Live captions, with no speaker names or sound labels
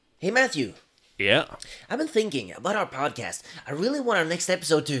Hey Matthew, Yeah. I've been thinking about our podcast. I really want our next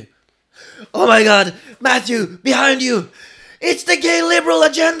episode to. Oh my god, Matthew, behind you! It's the gay liberal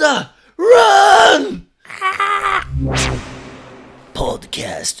agenda! Run!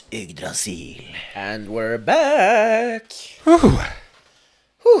 Podcast Yggdrasil. And we're back.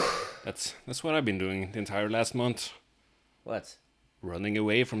 That's what I've been doing the entire last month. What? Running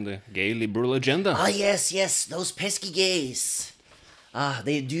away from the gay liberal agenda. Ah, yes, those pesky gays. Ah,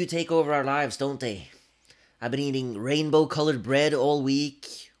 they do take over our lives, don't they? I've been eating rainbow-colored bread all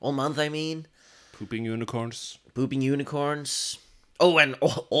week, all month, I mean. Pooping unicorns. Pooping unicorns. Oh, and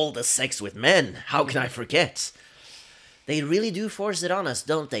all the sex with men. How can I forget? They really do force it on us,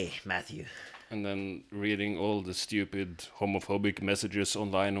 don't they, Matthew? And then reading all the stupid homophobic messages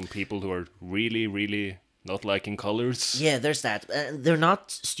online on people who are really, really not liking colors. Yeah, there's that. They're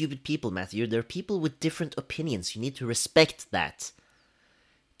not stupid people, Matthew. They're people with different opinions. You need to respect that.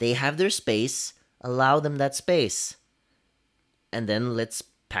 They have their space. Allow them that space. And then let's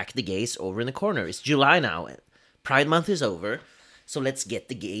pack the gays over in the corner. It's July now. Pride Month is over. So let's get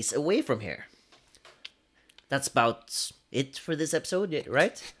the gays away from here. That's about it for this episode,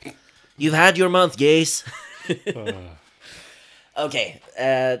 right? You've had your month, gays. Okay,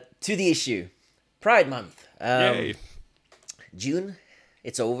 to the issue. Pride Month. Yay. June,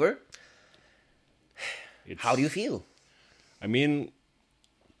 it's over. How do you feel? I mean,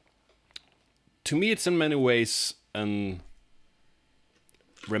 to me, it's in many ways an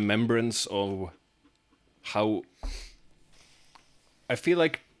remembrance of how I feel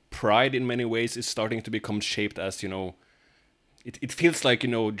like Pride in many ways is starting to become shaped as, it feels like,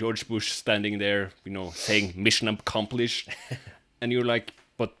 George Bush standing there, saying mission accomplished. And you're like,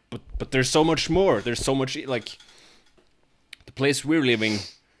 but there's so much more. There's so much, like, the place we're living,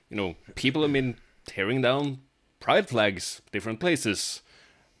 people have been tearing down pride flags, different places.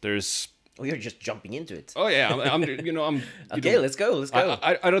 There's... Oh, you're just jumping into it. Oh, yeah, I'm Okay, let's go.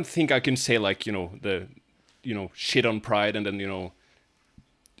 I don't think I can say, like, shit on pride and then,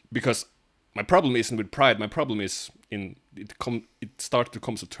 because my problem isn't with pride. My problem is it started to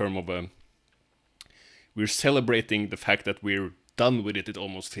come to term of we're celebrating the fact that we're done with it. It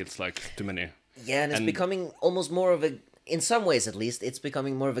almost feels like too many. Yeah, and it's becoming almost more of a, in some ways at least, it's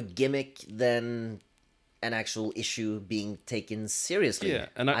becoming more of a gimmick than an actual issue being taken seriously. Yeah,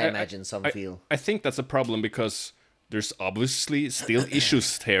 and I imagine some feel. I think that's a problem because there's obviously still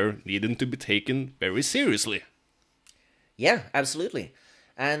issues there needing to be taken very seriously. Yeah, absolutely.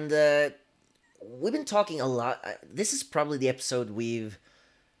 And we've been talking a lot. This is probably the episode we've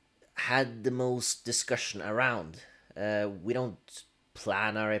had the most discussion around. We don't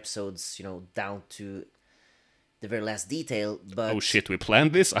plan our episodes, down to the very last detail, but... Oh shit, we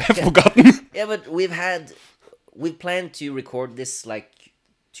planned this? I have forgotten. Yeah, but we've planned to record this like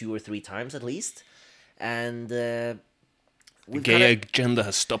 2 or 3 times at least. And the gay agenda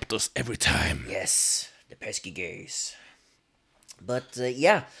has stopped us every time. Yes, the pesky gays. But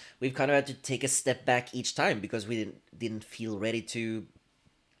yeah, we've kind of had to take a step back each time because we didn't feel ready to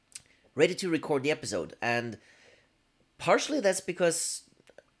record the episode. And partially that's because,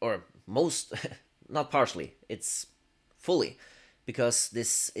 or most, not partially, it's fully because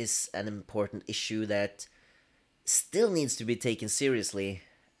this is an important issue that still needs to be taken seriously.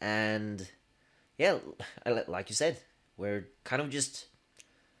 And yeah, like you said, we're kind of just,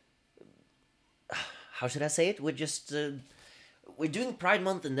 how should I say it? We're just... we're doing Pride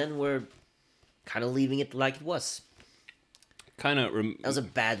Month and then we're kind of leaving it like it was. That was a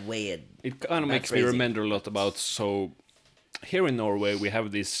bad way. It kind of makes me remember a lot about, so here in Norway we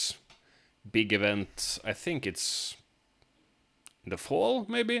have this big event, I think it's in the fall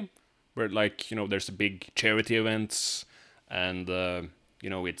maybe, where like, there's a big charity events and,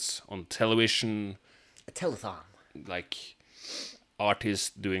 it's on television. A telethon. Like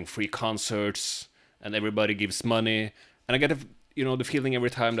artists doing free concerts and everybody gives money. And I get the feeling every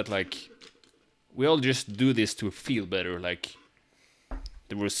time that, like, we all just do this to feel better. Like,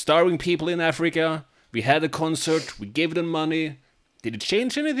 there were starving people in Africa. We had a concert. We gave them money. Did it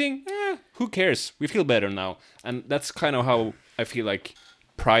change anything? Who cares? We feel better now. And that's kind of how I feel like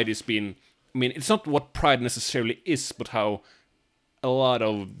Pride is being... I mean, it's not what Pride necessarily is, but how a lot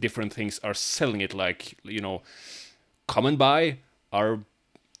of different things are selling it. Like, come and buy our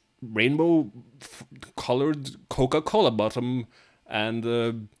rainbow colored Coca-Cola bottom and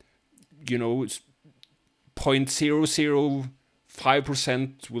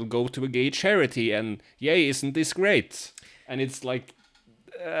 0.005% will go to a gay charity and yay, isn't this great? And it's like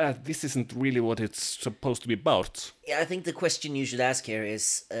this isn't really what it's supposed to be about. Yeah, I think the question you should ask here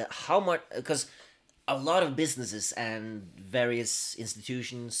is how much, because a lot of businesses and various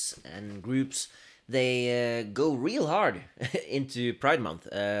institutions and groups, they go real hard into Pride Month.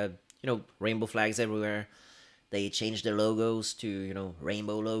 Rainbow flags everywhere. They change their logos to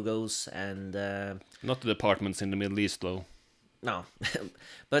rainbow logos, and Not the departments in the Middle East, though. no,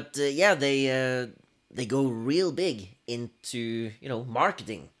 but yeah, they go real big into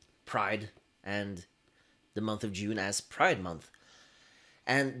marketing Pride and the month of June as Pride Month.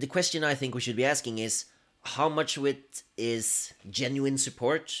 And the question I think we should be asking is how much of it is genuine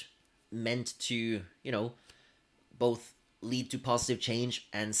support meant to, both lead to positive change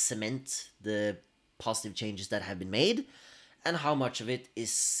and cement the positive changes that have been made, and how much of it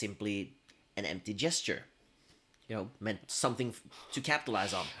is simply an empty gesture, meant something to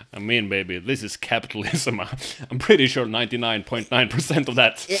capitalize on. I mean, baby, this is capitalism. I'm pretty sure 99.9% of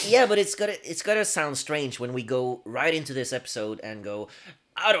that. Yeah, but it's gotta sound strange when we go right into this episode and go,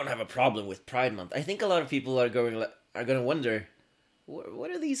 I don't have a problem with Pride Month. I think a lot of people are gonna wonder, what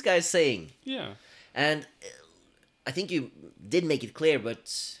are these guys saying? Yeah. And I think you did make it clear,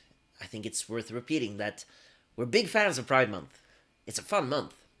 but I think it's worth repeating that we're big fans of Pride Month. It's a fun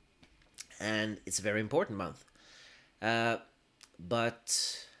month, and it's a very important month. Uh,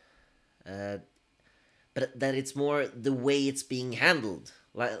 but that it's more the way it's being handled.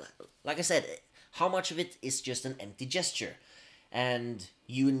 Like I said, how much of it is just an empty gesture? And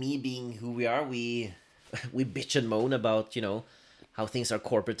you and me being who we are, we we bitch and moan about how things are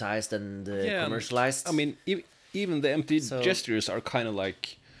corporatized and commercialized. I mean, even the empty gestures are kind of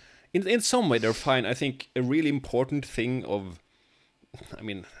like, in some way, they're fine. I think a really important thing of, I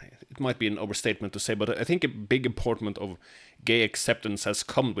mean, it might be an overstatement to say, but I think a big important of gay acceptance has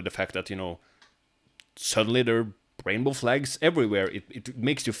come with the fact that, suddenly there are rainbow flags everywhere. It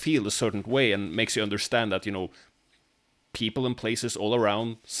makes you feel a certain way and makes you understand that, people and places all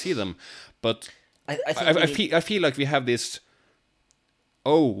around see them. But I feel like we have this,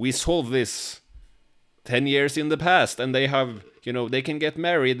 oh, we solved this 10 years in the past, and they have, they can get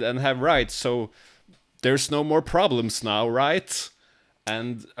married and have rights, so there's no more problems now, right?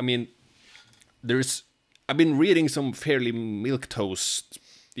 And I mean, I've been reading some fairly milquetoast,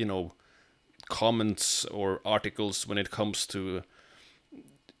 comments or articles when it comes to.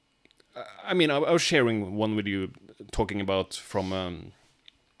 I mean, I was sharing one with you, talking about from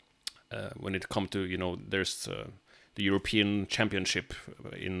when it comes to there's the European Championship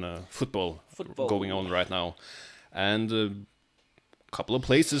in football going on right now, and a couple of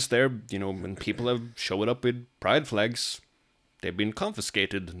places there, when people have showed up with pride flags, they've been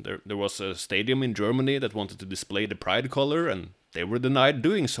confiscated. There was a stadium in Germany that wanted to display the pride color, and they were denied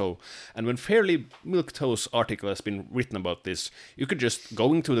doing so. And when fairly milquetoast article has been written about this, you could just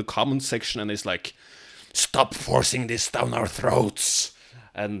go into the comment section and it's like, stop forcing this down our throats.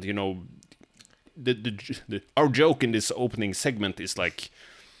 And our joke in this opening segment is like,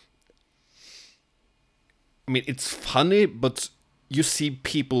 I mean, it's funny, but you see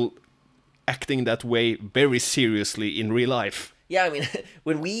people acting that way very seriously in real life. Yeah, I mean,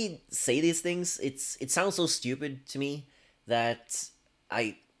 when we say these things, it sounds so stupid to me that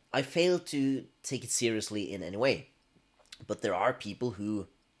I fail to take it seriously in any way. But there are people who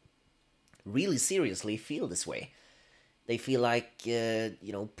really seriously feel this way. They feel like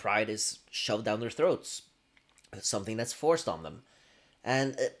pride is shoved down their throats, something that's forced on them,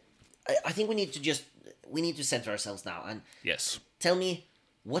 and I think we need to center ourselves now and yes, tell me,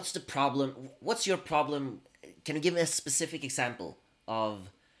 what's the problem? What's your problem? Can you give me a specific example of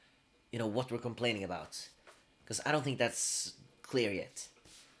what we're complaining about? Because I don't think that's clear yet.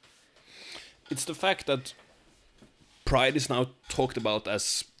 It's the fact that pride is now talked about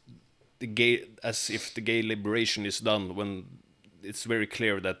as if the gay liberation is done, when it's very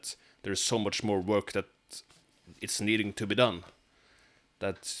clear that there's so much more work that it's needing to be done.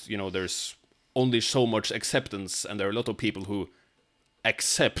 That there's only so much acceptance, and there are a lot of people who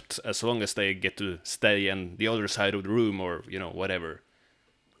accept as long as they get to stay on the other side of the room or whatever.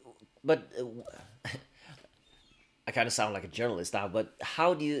 But I kind of sound like a journalist now, but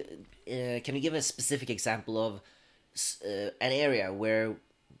how do you can you give a specific example of an area where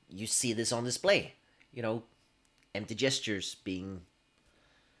you see this on display? Empty gestures being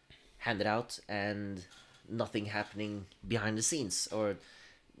handed out and nothing happening behind the scenes, or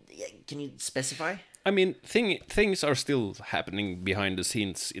can you specify? I mean, things are still happening behind the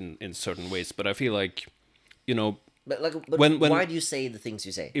scenes in certain ways, but I feel like, But when why do you say the things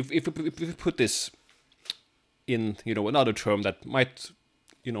you say? If we put this in, another term that might,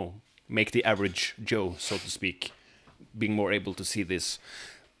 make the average Joe, so to speak, being more able to see this,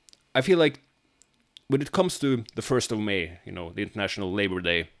 I feel like when it comes to the 1st of May, the International Labor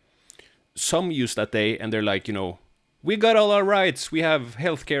Day, some use that day and they're like, we got all our rights, we have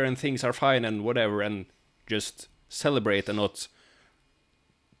healthcare and things are fine and whatever, and just celebrate and not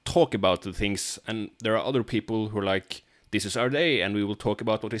talk about the things. And there are other people who are like, this is our day and we will talk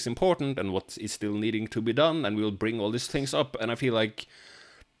about what is important and what is still needing to be done, and we'll bring all these things up. And I feel like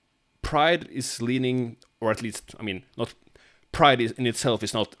Pride is leaning, or at least, not Pride in itself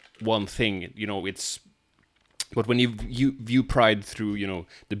is not one thing, it's, but when you view Pride through,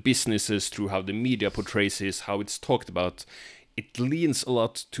 the businesses, through how the media portrays it, how it's talked about, it leans a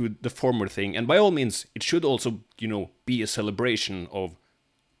lot to the former thing. And by all means, it should also, be a celebration of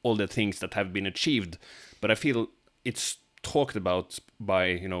all the things that have been achieved. But I feel it's talked about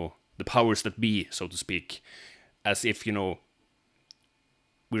by, the powers that be, so to speak, as if,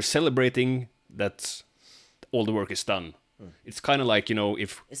 we're celebrating that all the work is done. It's kind of like,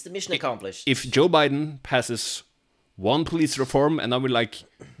 if... It's the mission accomplished. If Joe Biden passes one police reform, and then we're like,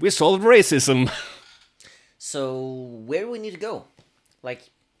 we solved racism. So, where do we need to go?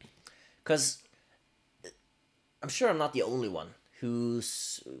 Because I'm sure I'm not the only one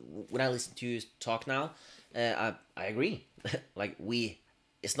who's... When I listen to you talk now, I agree. We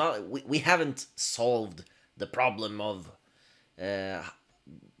haven't solved the problem of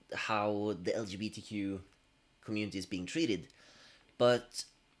how the LGBTQ community is being treated, but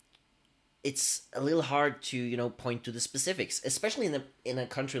it's a little hard to point to the specifics, especially in a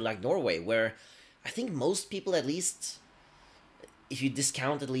country like Norway, where I think most people, at least if you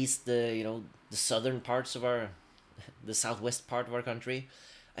discount at least the southern parts of the southwest part of our country,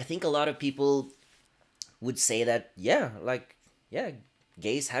 I think a lot of people would say that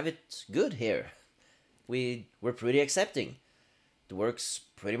gays have it good here. We're pretty accepting. The work's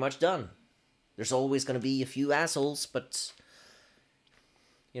pretty much done. There's always going to be a few assholes, but,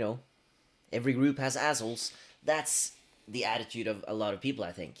 every group has assholes. That's the attitude of a lot of people,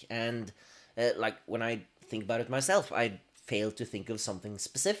 I think. And, when I think about it myself, I fail to think of something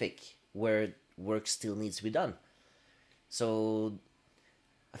specific where work still needs to be done. So,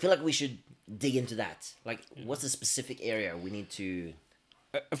 I feel like we should dig into that. What's the specific area we need to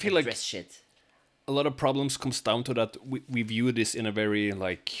I feel like address shit? A lot of problems comes down to that we view this in a very,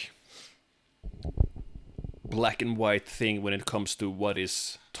 black and white thing when it comes to what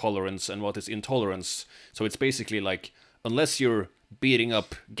is tolerance and what is intolerance. So it's basically unless you're beating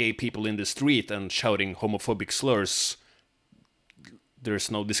up gay people in the street and shouting homophobic slurs,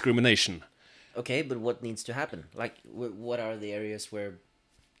 there's no discrimination. Okay, but what needs to happen? What are the areas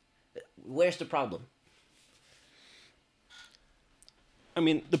where's the problem?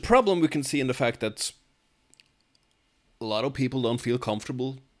 The problem we can see in the fact that a lot of people don't feel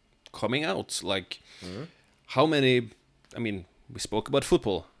comfortable coming out. How many, we spoke about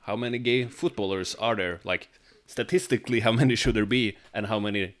football. How many gay footballers are there? Statistically, how many should there be and how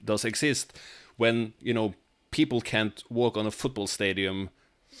many does exist? When, people can't walk on a football stadium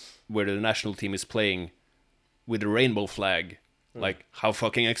where the national team is playing with a rainbow flag. How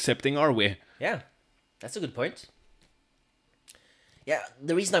fucking accepting are we? Yeah, that's a good point. Yeah,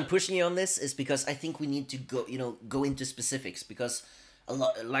 the reason I'm pushing you on this is because I think we need to go into specifics, because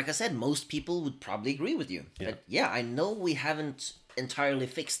like I said, most people would probably agree with you. Yeah. I know we haven't entirely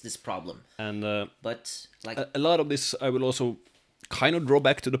fixed this problem. And but a lot of this I will also kind of draw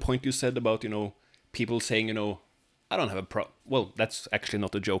back to the point you said about, people saying, I don't have a problem. Well, that's actually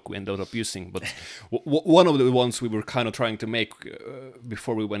not a joke we ended up using, but one of the ones we were kind of trying to make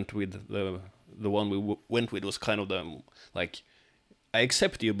before we went with the one we went with was kind of the I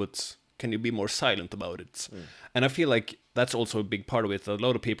accept you, but can you be more silent about it? And I feel like that's also a big part of it. A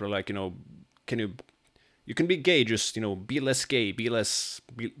lot of people are like, can you can be gay, just be less gay, be less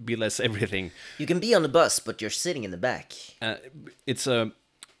everything. You can be on the bus, but you're sitting in the back. It's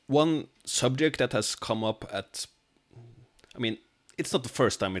one subject that has come up at. It's not the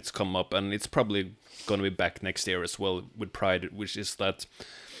first time it's come up, and it's probably going to be back next year as well with Pride, which is that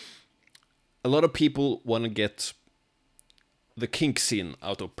a lot of people want to get the kink scene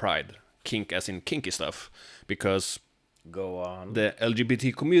out of Pride. Kink as in kinky stuff. Because go on. The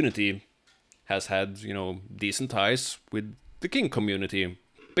LGBT community has had, decent ties with the kink community.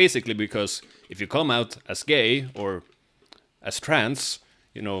 Basically because if you come out as gay or as trans,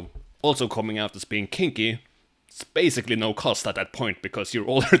 also coming out as being kinky, it's basically no cost at that point because you're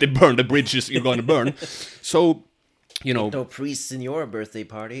already burned the bridges you're going to burn. So, no priests in your birthday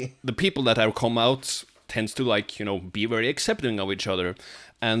party. The people that have come out tends to be very accepting of each other.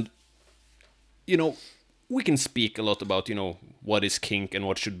 And, we can speak a lot about, what is kink and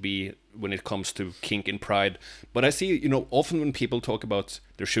what should be when it comes to kink in Pride. But I see, often when people talk about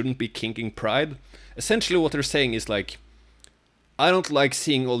there shouldn't be kink in Pride, essentially what they're saying is I don't like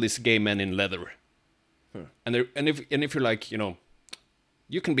seeing all these gay men in leather. And if you're like,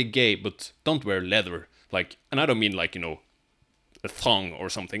 you can be gay, but don't wear leather. Like, and I don't mean like, a thong or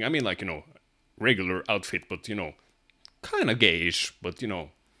something. I mean like, regular outfit, but kind of gayish, but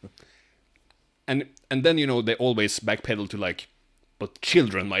and then they always backpedal to like, but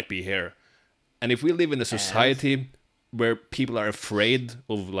children might be here. And if we live in a society where people are afraid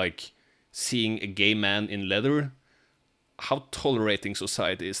of like seeing a gay man in leather, how tolerating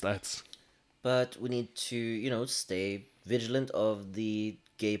society is that? But we need to, stay vigilant of the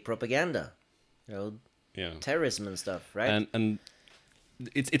gay propaganda, Yeah. terrorism and stuff, right? And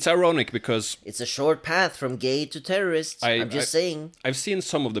it's ironic because It's a short path from gay to terrorist. I'm just saying. I've seen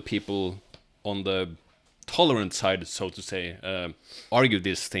some of the people on the tolerant side, so to say, argue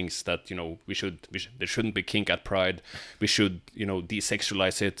these things that there shouldn't be kink at Pride. We should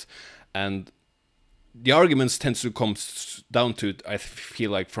desexualize it, and the arguments tends to come down to, I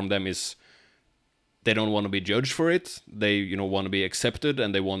feel like from them, is they don't want to be judged for it. They want to be accepted,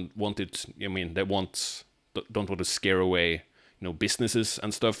 and they want it. I mean, they don't want to scare away businesses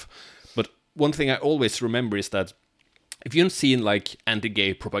and stuff. But one thing I always remember is that if you've seen like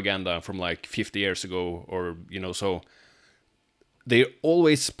anti-gay propaganda from like 50 years ago, or so they're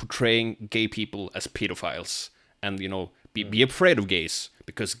always portraying gay people as pedophiles, and be afraid of gays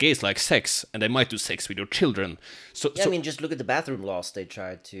because gays like sex and they might do sex with your children. Yeah, I mean, just look at the bathroom laws they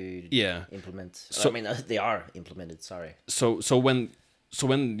tried to implement. So, I mean, they are implemented. Sorry. So when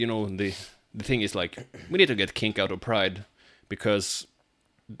the thing is like, we need to get kink out of Pride because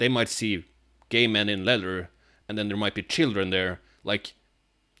they might see gay men in leather, and then there might be children there. Like,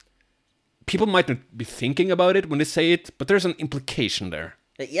 people might not be thinking about it when they say it, but there's an implication there.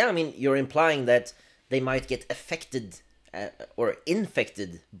 Yeah, I mean, you're implying that they might get affected or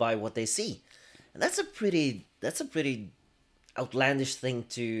infected by what they see, and that's a pretty outlandish thing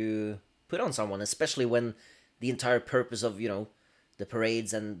to put on someone, especially when the entire purpose of the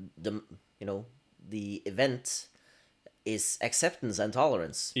parades and the event is acceptance and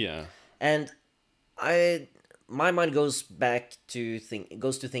tolerance. Yeah. And my mind goes to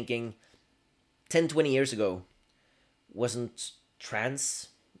thinking 10, 20 years ago, wasn't trans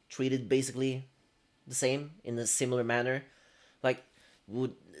treated basically the same, in a similar manner? Like,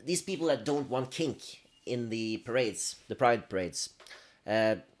 would these people that don't want kink in the parades, the pride parades,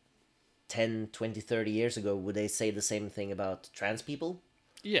 10, 20, 30 years ago, would they say the same thing about trans people?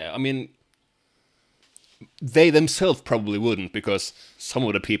 Yeah, I mean, they themselves probably wouldn't, because some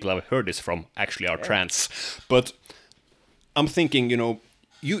of the people I've heard this from actually are trans. But I'm thinking,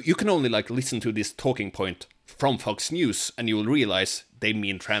 you can only like listen to this talking point from Fox News and you will realize they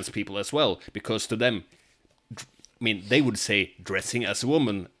mean trans people as well, because to them, I mean, they would say dressing as a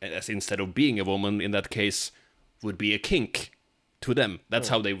woman, as instead of being a woman in that case, would be a kink to them. That's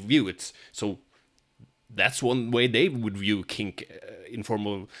how they view it. So that's one way they would view kink in form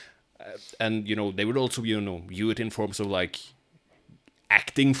of, and they would also view it in forms of like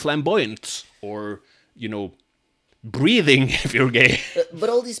acting flamboyant, or breathing if you're gay. But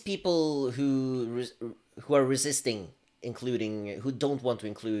all these people who are resisting including, who don't want to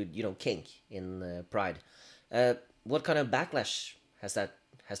include kink in Pride, what kind of backlash has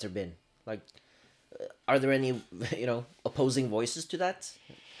there been? Like, are there any opposing voices to that?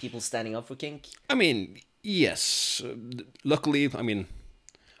 People standing up for kink? I mean, yes. Luckily, I mean,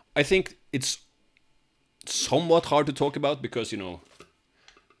 I think it's somewhat hard to talk about because,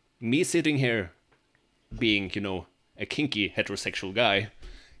 me sitting here being, a kinky heterosexual guy,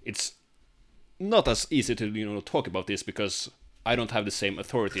 it's not as easy to, talk about this because I don't have the same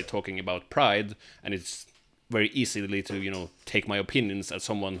authority talking about Pride, and it's very easily to, take my opinions as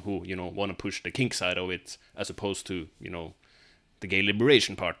someone who, want to push the kink side of it, as opposed to, the gay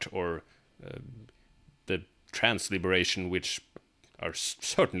liberation part, or the trans liberation, which are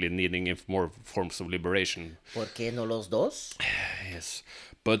certainly needing more forms of liberation. ¿Por qué no los dos? Yes,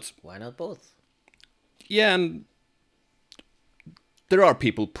 but why not both? Yeah, and there are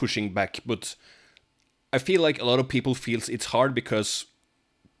people pushing back, but I feel like a lot of people feels it's hard because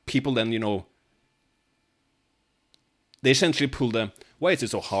people then, they essentially pull the, why is it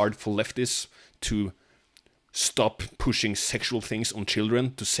so hard for leftists to stop pushing sexual things on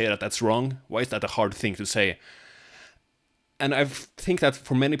children, to say that that's wrong? Why is that a hard thing to say? And I think that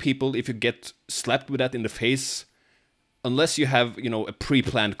for many people, if you get slapped with that in the face, unless you have, a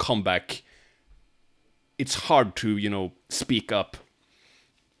pre-planned comeback, it's hard to, speak up.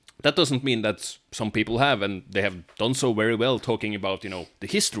 That doesn't mean that some people have, and they have done so very well, talking about, the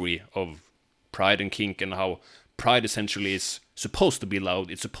history of Pride and kink, and how Pride essentially is supposed to be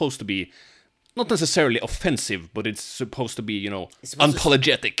loud. It's supposed to be not necessarily offensive, but it's supposed to be, It's supposed to-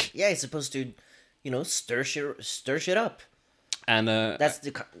 unapologetic. Yeah, it's supposed to, stir shit up. And That's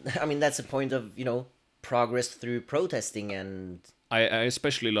that's the point of progress through protesting and I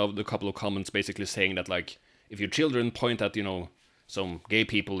especially loved a couple of comments basically saying that, like, if your children point at, some gay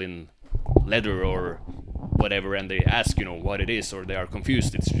people in leather or whatever, and they ask, what it is, or they are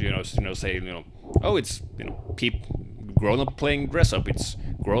confused, it's, say, oh, it's, grown up playing dress up. It's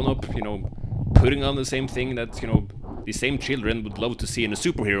grown up, putting on the same thing that, the same children would love to see in a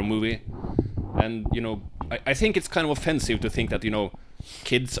superhero movie. And, I think it's kind of offensive to think that,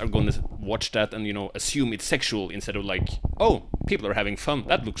 kids are going to watch that and, assume it's sexual instead of like, oh, people are having fun.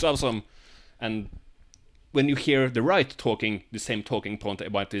 That looks awesome. And when you hear the right talking, the same talking point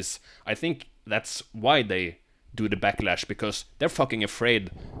about this, I think that's why they do the backlash, because they're fucking afraid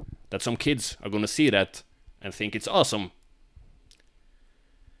that some kids are going to see that and think it's awesome.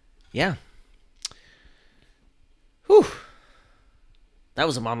 yeah. Whew. That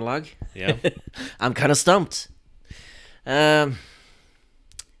was a monologue. Yeah. I'm kind of stumped. Turning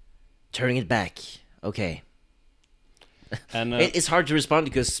it back. Okay. And It's hard to respond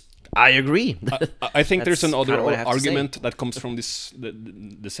because I agree. I think there's That's another kinda what I have to argument that comes from the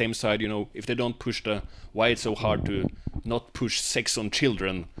same side. If they don't push the why it's so hard to not push sex on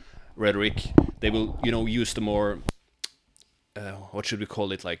children rhetoric, they will use the more what should we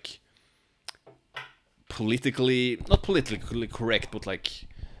call it, like not politically correct, but like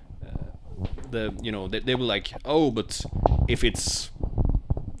they will like, oh, but if it's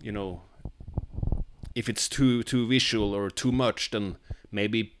if it's too visual or too much, then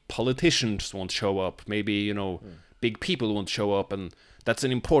maybe politicians won't show up, maybe big people won't show up, and that's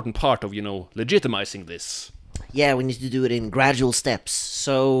an important part of legitimizing this. Yeah, we need to do it in gradual steps.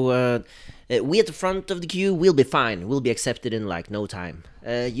 So we at the front of the queue, we'll be fine. We'll be accepted in like no time.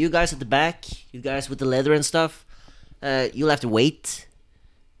 You guys at the back, you guys with the leather and stuff, you'll have to wait.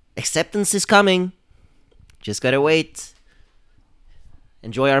 Acceptance is coming. Just gotta wait.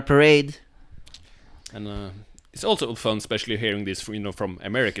 Enjoy our parade. And it's also fun, especially hearing this from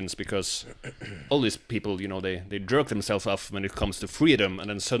Americans, because all these people, they jerk themselves off when it comes to freedom, and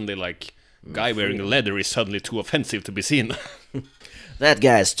then suddenly, like, guy wearing the leather is suddenly too offensive to be seen. That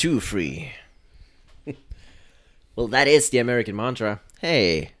guy's too free. Well, that is the American mantra.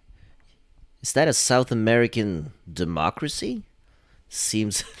 Hey, is that a South American democracy?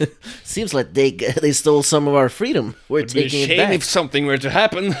 Seems like they stole some of our freedom. We're It'd be a taking it shame back. if something were to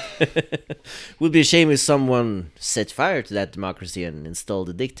happen. Would be a shame if someone set fire to that democracy and installed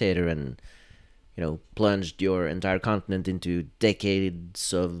a dictator and, plunged your entire continent into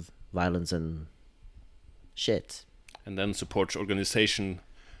decades of violence and shit. And then supports organization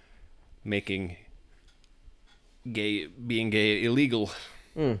making being gay illegal.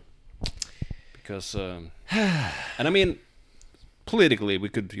 Because and I mean, politically we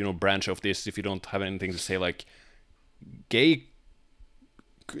could branch off this if you don't have anything to say, like, gay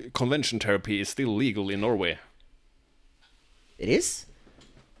convention therapy is still legal in Norway. It is?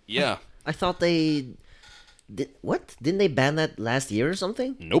 Yeah. I thought they what? Didn't they ban that last year or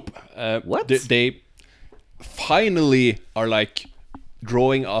something? Nope. What? They finally are like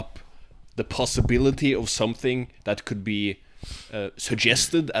drawing up the possibility of something that could be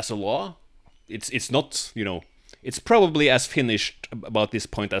suggested as a law. It's not, it's probably as finished about this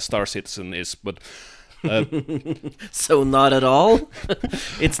point as Star Citizen is, but So not at all?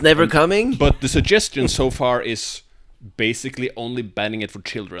 It's never coming? but the suggestion so far is basically only banning it for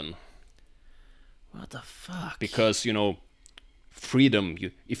children. What the fuck? Because freedom.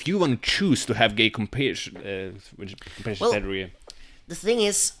 If you want to choose to have gay compassion, Well, theory, the thing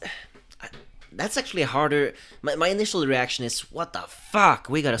is, that's actually harder. My initial reaction is, what the fuck?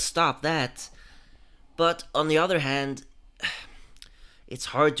 We gotta stop that. But on the other hand, it's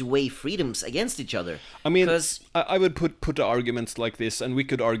hard to weigh freedoms against each other. I mean, because I would put the arguments like this, and we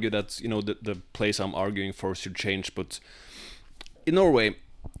could argue that the place I'm arguing for should change. But in Norway,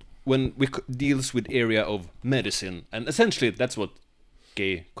 when we deals with area of medicine, and essentially that's what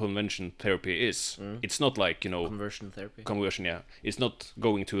gay convention therapy is. It's not like conversion therapy. conversion. Yeah, it's not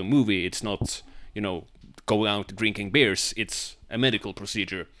going to a movie. It's not going out drinking beers. It's a medical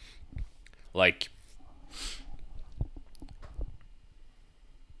procedure. Like,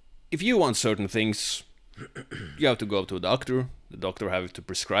 if you want certain things, you have to go to a doctor. The doctor have to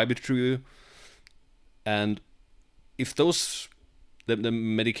prescribe it to you. And if those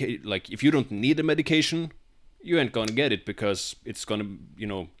like, if you don't need the medication, you ain't gonna get it, because it's gonna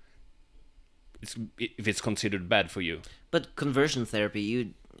if it's considered bad for you. But conversion therapy,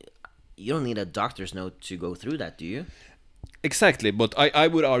 you don't need a doctor's note to go through that, do you? Exactly, but I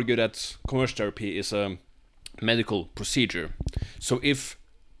would argue that conversion therapy is a medical procedure. So if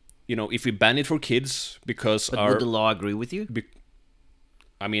if we ban it for kids because But would the law agree with you?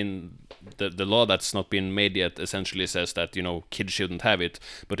 I mean, the law that's not been made yet essentially says that kids shouldn't have it.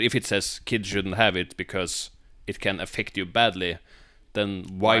 But if it says kids shouldn't have it because it can affect you badly, then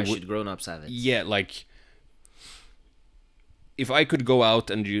why would should grown-ups have it? yeah, like if I could go out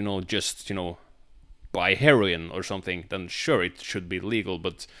and just buy heroin or something, then sure it should be legal.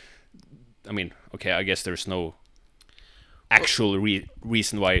 But I mean, okay, I guess there's no actual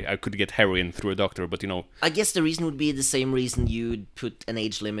reason why I could get heroin through a doctor, but I guess the reason would be the same reason you'd put an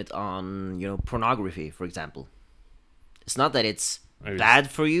age limit on, pornography, for example. It's not that it's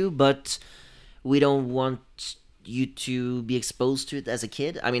bad for you, but we don't want you to be exposed to it as a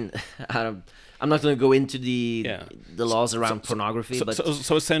kid. I mean, I'm not going to go into the laws around pornography, but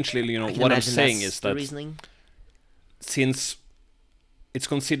so essentially, what I'm saying is that reasoning. Since it's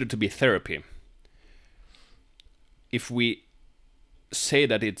considered to be therapy, if we say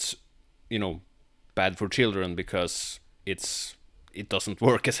that it's bad for children because it doesn't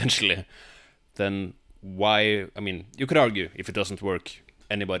work essentially, then why? I mean, you could argue if it doesn't work,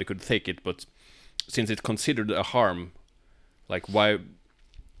 anybody could take it, but since it's considered a harm, like why?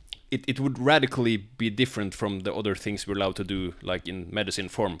 It would radically be different from the other things we're allowed to do, like in medicine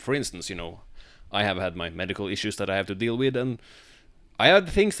form. For instance, I have had my medical issues that I have to deal with, and I had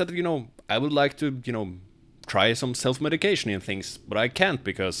things that I would like to try some self-medication in things, but I can't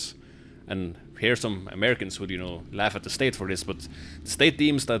because, and here some Americans would laugh at the state for this, but the state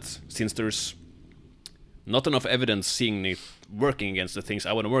deems that since there's not enough evidence seeing it working against the things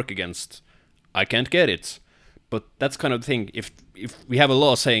I want to work against, I can't get it. But that's kind of the thing. If we have a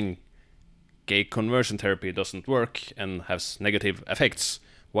law saying gay conversion therapy doesn't work and has negative effects,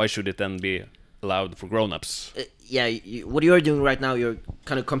 why should it then be allowed for grown-ups? What you're doing right now, you're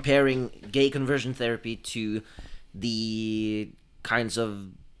kind of comparing gay conversion therapy to the kinds of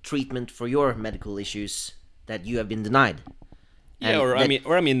treatment for your medical issues that you have been denied. Yeah,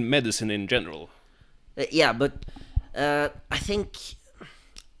 I mean medicine in general. But I think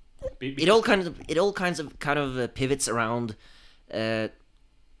it all kinds of pivots around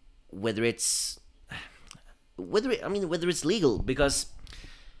whether it's legal, because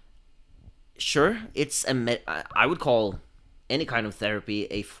sure, it's I would call any kind of therapy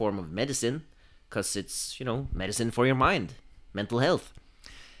a form of medicine, because it's medicine for your mind, mental health.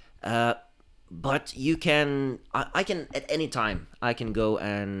 But you can I can at any time I can go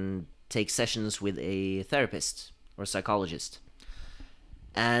and take sessions with a therapist or a psychologist,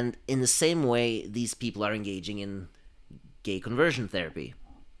 and in the same way these people are engaging in gay conversion therapy.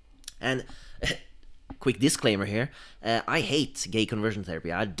 And quick disclaimer here, I hate gay conversion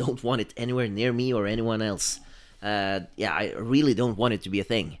therapy. I don't want it anywhere near me or anyone else. I really don't want it to be a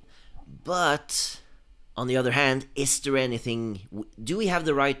thing. But on the other hand, is there anything, do we have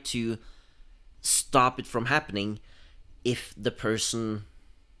the right to stop it from happening if the person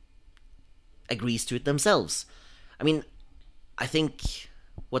agrees to it themselves? I mean, I think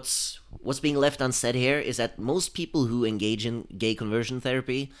what's being left unsaid here is that most people who engage in gay conversion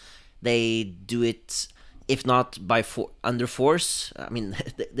therapy, they do it, if not by under force. I mean,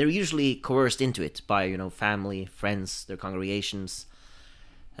 they're usually coerced into it by family, friends, their congregations.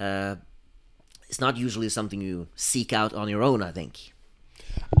 It's not usually something you seek out on your own, I think.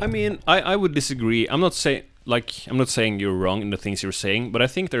 I mean, I would disagree. I'm not saying you're wrong in the things you're saying, but I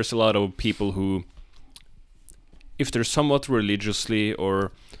think there's a lot of people who, if they're somewhat religiously,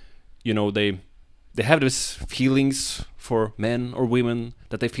 or they have these feelings for men or women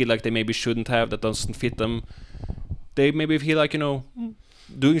that they feel like they maybe shouldn't have, that doesn't fit them, they maybe feel like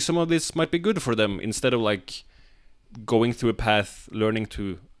doing some of this might be good for them, instead of like going through a path, learning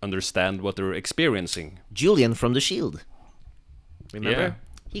to understand what they're experiencing. Julian from The Shield, remember? Yeah.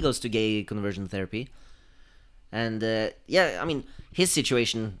 He goes to gay conversion therapy. And I mean, his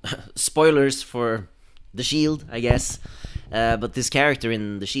situation, spoilers for The Shield, I guess, but this character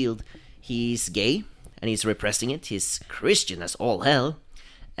in The Shield, he's gay, and he's repressing it. He's Christian as all hell,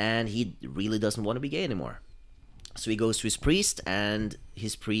 and he really doesn't want to be gay anymore. So he goes to his priest, and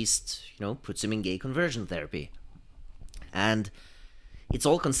his priest, puts him in gay conversion therapy. And it's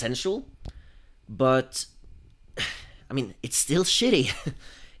all consensual, but, I mean, it's still shitty.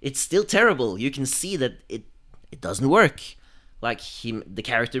 It's still terrible. You can see that it doesn't work. Like, the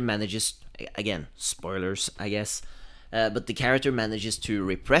character manages, again, spoilers, I guess, but the character manages to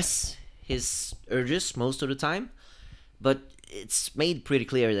repress his urges most of the time, but it's made pretty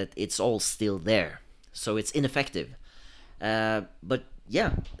clear that it's all still there, so it's ineffective. But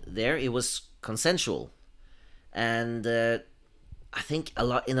yeah, there it was consensual, and I think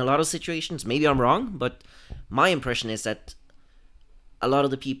in a lot of situations, maybe I'm wrong, but my impression is that a lot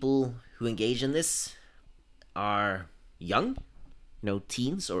of the people who engage in this are young,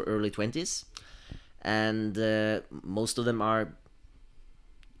 teens or early 20s, and most of them are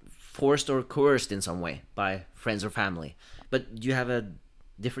forced or coerced in some way by friends or family. But do you have a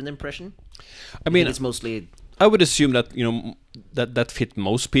different impression? I mean, it's mostly. I would assume that that fit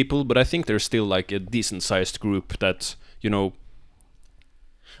most people, but I think there's still like a decent sized group that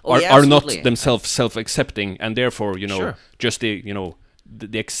are not themselves self-accepting, and therefore Sure. just the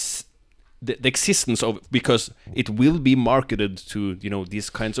the existence of, because it will be marketed to these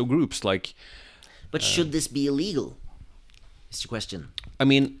kinds of groups like. But should this be illegal? Is the question. I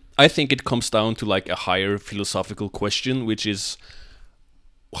mean, I think it comes down to like a higher philosophical question, which is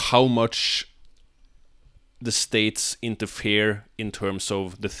how much the states interfere in terms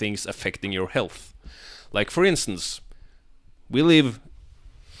of the things affecting your health. Like, for instance, we live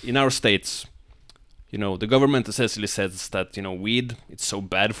in our states. The government essentially says that weed, it's so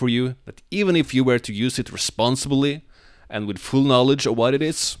bad for you that even if you were to use it responsibly and with full knowledge of what it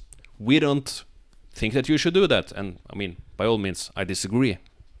is, we don't think that you should do that. And I mean, by all means, I disagree.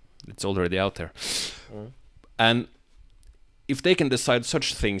 It's already out there. And if they can decide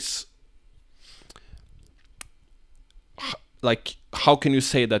such things, like, how can you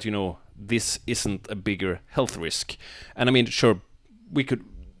say that this isn't a bigger health risk? And I mean, sure, we could,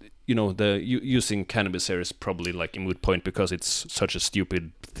 using cannabis here is probably like a moot point because it's such a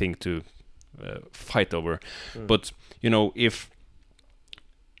stupid thing to fight over. But if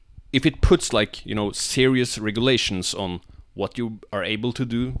it puts like serious regulations on what you are able to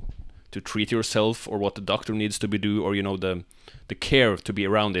do to treat yourself, or what the doctor needs to be do, or the care to be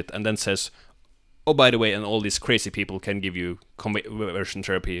around it, and then says, oh, by the way, and all these crazy people can give you conversion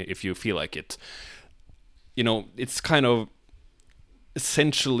therapy if you feel like it. It's kind of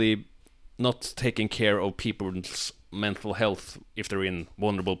essentially not taking care of people's mental health if they're in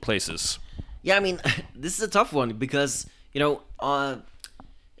vulnerable places. Yeah, I mean, this is a tough one because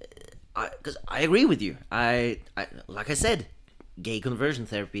because I agree with you. I like I said, gay conversion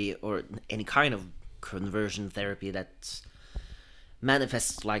therapy or any kind of conversion therapy that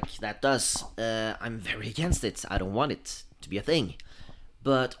manifests like that does, I'm very against it. I don't want it to be a thing.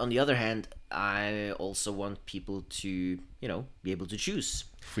 But on the other hand, I also want people to, be able to choose.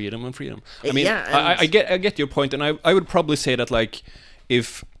 Freedom and freedom. I mean, yeah, I get your point, and I would probably say that, like,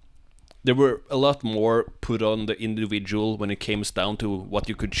 if there were a lot more put on the individual when it comes down to what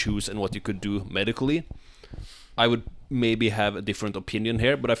you could choose and what you could do medically, I would maybe have a different opinion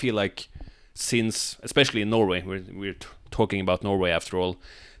here. But I feel like, since, especially in Norway, we're talking about Norway after all,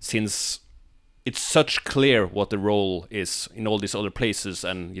 since it's such clear what the role is in all these other places,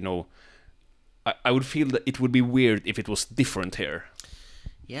 and I would feel that it would be weird if it was different here.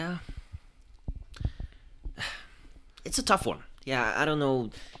 Yeah, it's a tough one. Yeah, I don't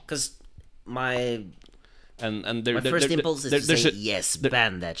know, because my first impulse is to say yes,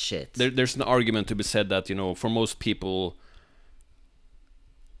 ban that shit. There's an argument to be said that for most people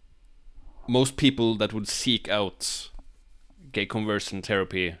that would seek out gay conversion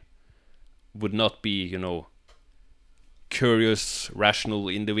therapy would not be curious, rational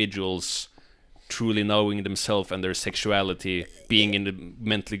individuals truly knowing themselves and their sexuality, being in a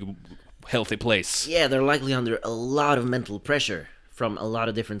mentally healthy place. Yeah, they're likely under a lot of mental pressure from a lot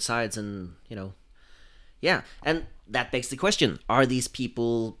of different sides, and yeah, and that begs the question: are these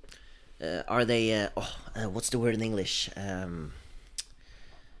people, are they? What's the word in English?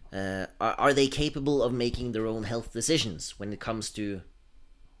 Are they capable of making their own health decisions when it comes to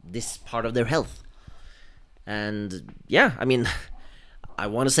this part of their health? And yeah, I mean, I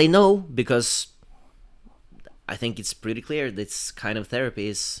want to say no, because I think it's pretty clear this kind of therapy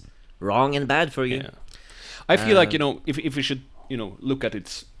is wrong and bad for you. Yeah. I feel like if we should look at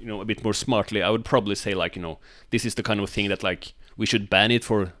it a bit more smartly, I would probably say, like, this is the kind of thing that, like, we should ban it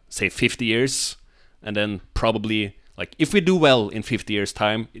for, say, 50 years, and then probably, like, if we do well in 50 years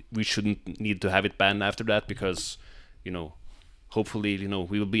time, we shouldn't need to have it banned after that, because hopefully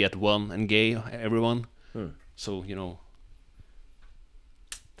we will be at one and gay everyone. So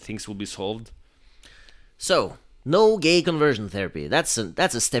things will be solved. So, no gay conversion therapy. That's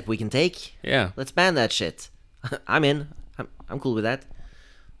a step we can take. Yeah. Let's ban that shit. I'm in. I'm cool with that.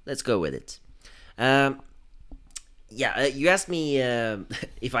 Let's go with it. yeah, you asked me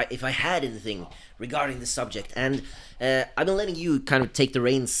if I had anything regarding the subject, and I've been letting you kind of take the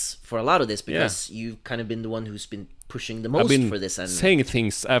reins for a lot of this because you've kind of been the one who's been pushing the I've most been for this. And saying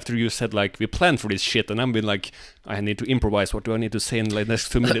things after you said like we planned for this shit, and I've been like, I need to improvise. What do I need to say in the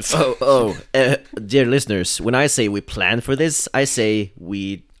next 2 minutes? Dear listeners, when I say we plan for this, I say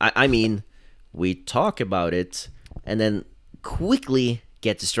I mean we talk about it and then quickly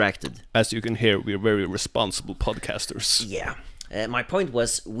get distracted. As you can hear, we're very responsible podcasters. Yeah. My point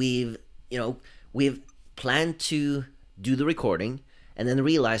was we've planned to do the recording and then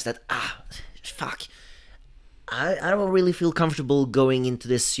realized that fuck, I don't really feel comfortable going into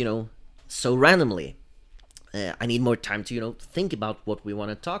this so randomly. I need more time to think about what we want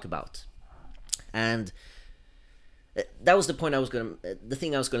to talk about, and that was the point the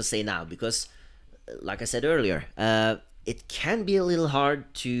thing I was gonna say now, because like I said earlier, it can be a little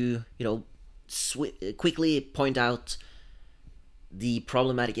hard to quickly point out the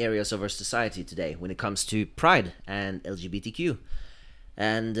problematic areas of our society today when it comes to pride and LGBTQ.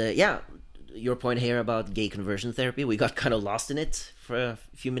 And your point here about gay conversion therapy, we got kind of lost in it for a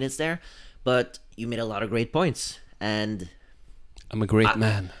few minutes there, but you made a lot of great points. And I'm a great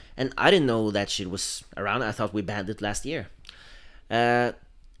man. And I didn't know that shit was around. I thought we banned it last year. And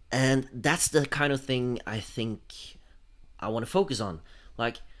that's the kind of thing I think I want to focus on.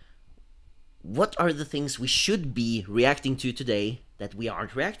 Like, what are the things we should be reacting to today that we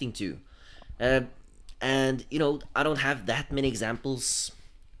aren't reacting to? And I don't have that many examples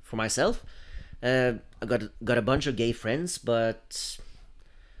for myself. I got a bunch of gay friends, but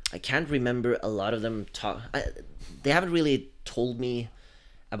I can't remember a lot of them they haven't really told me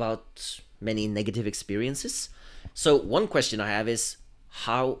about many negative experiences. So one question I have is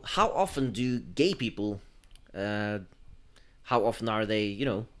how often do gay people how often are they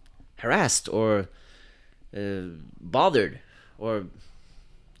harassed or bothered, or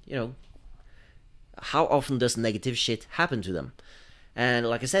how often does negative shit happen to them? And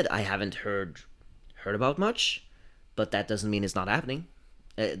like I said, I haven't heard about much, but that doesn't mean it's not happening.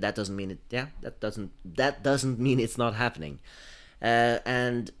 That doesn't mean that doesn't mean it's not happening.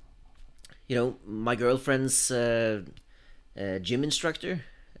 And my girlfriend's gym instructor,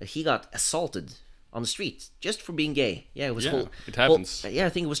 he got assaulted on the street just for being gay. Yeah, it was it happens. I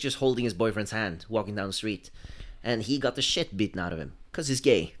think it was just holding his boyfriend's hand walking down the street, and he got the shit beaten out of him because he's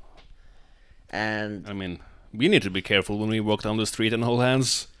gay. And I mean, we need to be careful when we walk down the street and hold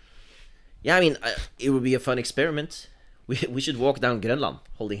hands. Yeah, I mean, it would be a fun experiment. We should walk down Grönland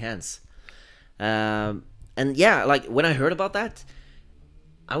holding hands. And yeah, like when I heard about that,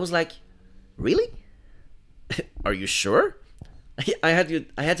 I was like, really? Are you sure? I had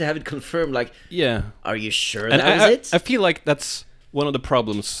to have it confirmed. Like, yeah, are you sure and that was it? I feel like that's one of the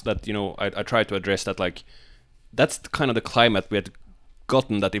problems that I try to address. That like, that's kind of the climate we had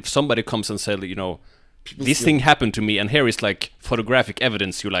gotten. That if somebody comes and says, this thing happened to me, and here is like photographic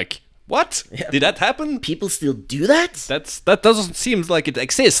evidence, you're like, what? Yeah. Did that happen? People still do that? That doesn't seem like it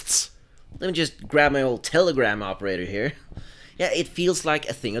exists. Let me just grab my old Telegram operator here. Yeah, it feels like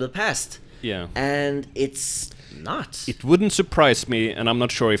a thing of the past. Yeah. And it's not. It wouldn't surprise me, and I'm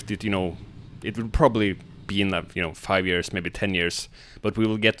not sure if it would probably be in 5 years, maybe 10 years, but we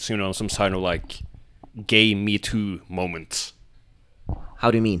will get, some sign of like gay Me Too moment. How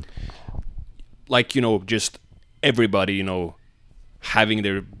do you mean? Like, just everybody, having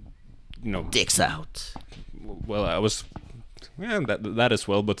their, dicks out. Well, I was, that as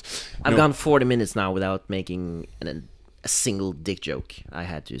well, but I've gone 40 minutes now without making a single dick joke. I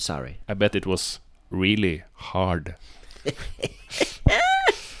had to, sorry. I bet it was really hard.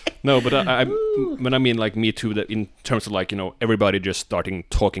 No, but when I mean like Me Too, that in terms of like, everybody just starting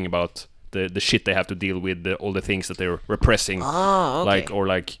talking about the shit they have to deal with, all the things that they're repressing. Oh, okay.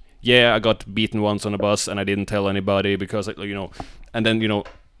 Like, I got beaten once on a bus and I didn't tell anybody because, and then,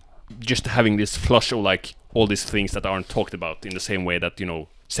 just having this flush of like all these things that aren't talked about in the same way that,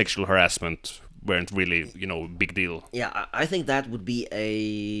 sexual harassment weren't really, big deal. Yeah, I think that would be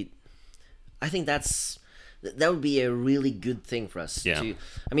that would be a really good thing for us. Yeah.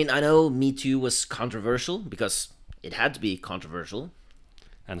 I mean, I know Me Too was controversial because it had to be controversial.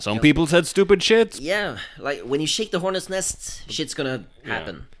 And some people said stupid shit. Yeah, like when you shake the hornet's nest, shit's gonna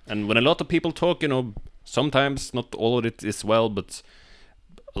happen. Yeah. And when a lot of people talk, sometimes not all of it is well, but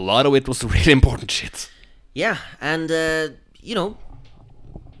a lot of it was really important shit. Yeah, and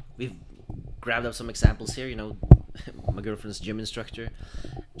we've grabbed up some examples here. My girlfriend's gym instructor,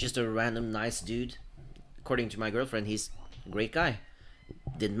 just a random nice dude. According to my girlfriend, he's a great guy.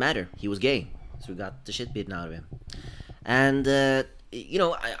 Didn't matter, he was gay, so we got the shit beaten out of him. And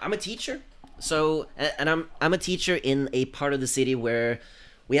I'm a teacher, So, and I'm a teacher in a part of the city where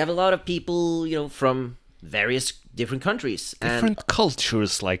we have a lot of people, from various different countries. Different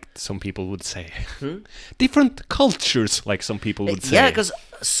cultures, like some people would say. Different cultures, like some people would say. Yeah, because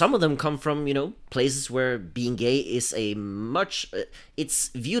some of them come from, places where being gay is a much,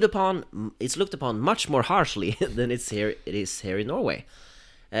 it's looked upon much more harshly than it is here in Norway.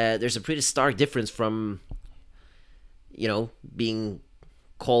 There's a pretty stark difference from, being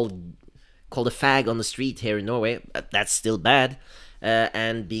called a fag on the street here in Norway. That's still bad.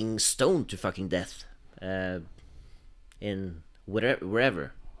 And being stoned to fucking death in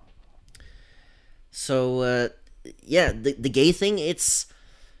wherever. So, yeah, the gay thing, it's...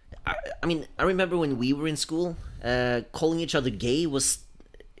 I mean, I remember when we were in school, calling each other gay was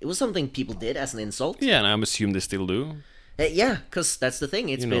something people did as an insult. Yeah, and I assume they still do. Yeah, because that's the thing.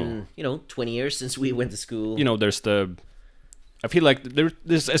 It's been, 20 years since we went to school. There's I feel like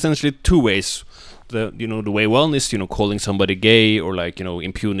there's essentially two ways. The way one is calling somebody gay, or like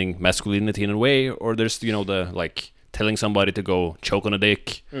impugning masculinity in a way, or there's the like telling somebody to go choke on a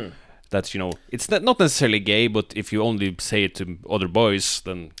dick. That's it's not necessarily gay, but if you only say it to other boys,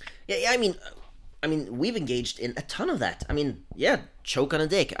 then yeah. I mean, we've engaged in a ton of that. I mean, yeah, choke on a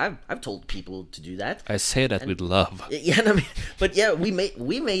dick. I've told people to do that. I say that with love. Yeah, I mean, but yeah, we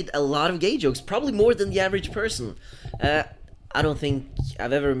made a lot of gay jokes, probably more than the average person. I don't think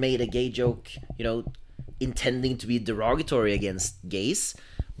I've ever made a gay joke, intending to be derogatory against gays,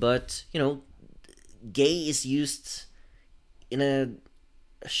 but gay is used in a,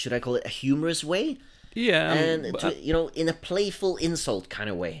 should I call it, a humorous way? Yeah, and in a playful insult kind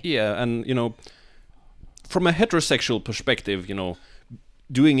of way. Yeah, and from a heterosexual perspective,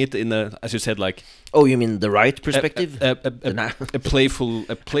 doing it in a, as you said, like, oh, you mean the right perspective? A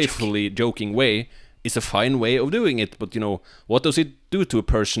playfully joking way is a fine way of doing it. But what does it do to a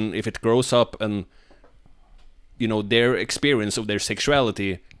person if it grows up and their experience of their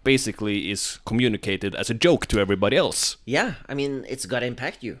sexuality basically is communicated as a joke to everybody else? Yeah, I mean, it's gotta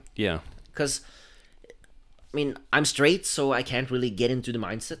impact you. Yeah, because I mean, I'm straight, so I can't really get into the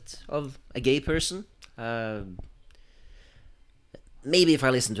mindset of a gay person. Maybe if I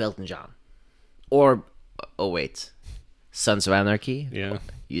listen to Elton John, or Sons of Anarchy. Yeah,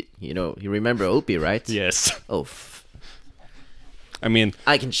 you remember Opie, right? Yes. Oh, I mean,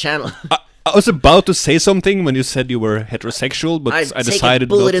 I can channel. I was about to say something when you said you were heterosexual, but I decided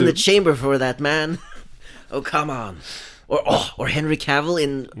take a bullet not in to. the chamber for that, man. Oh, come on. Or Henry Cavill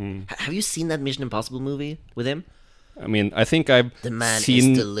in. Have you seen that Mission Impossible movie with him? I mean, I think I've The man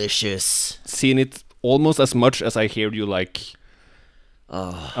seen is delicious. Seen it almost as much as I hear you like.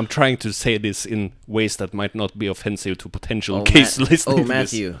 Oh. I'm trying to say this in ways that might not be offensive to potential gays listening to this.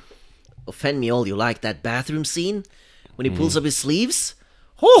 Matthew, offend me all you like. That bathroom scene when he pulls up his sleeves.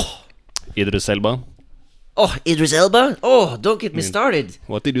 Oh, Idris Elba. Oh, Idris Elba. Oh, don't get me started.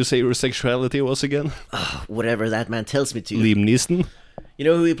 What did you say your sexuality was again? Whatever that man tells me to. Liam Neeson. You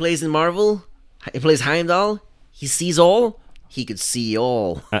know who he plays in Marvel? He plays Heimdall. He sees all. He could see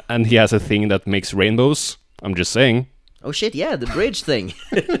all. And he has a thing that makes rainbows. I'm just saying. Oh shit, yeah, the bridge thing.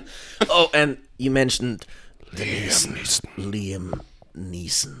 Oh, and you mentioned Liam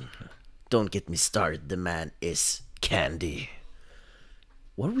Neeson. Don't get me started. The man is candy.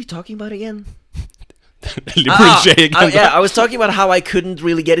 What are we talking about again? Yeah, I was talking about how I couldn't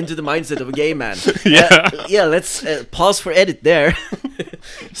really get into the mindset of a gay man. Yeah, let's pause for edit there.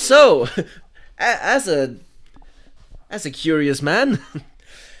 So, as a curious man,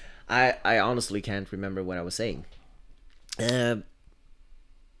 I honestly can't remember what I was saying. I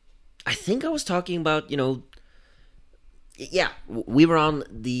think I was talking about, we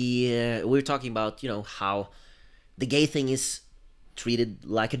were talking about, how the gay thing is treated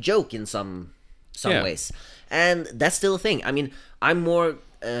like a joke in some ways, and that's still a thing. I mean, I'm more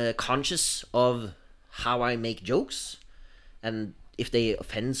conscious of how I make jokes, and if they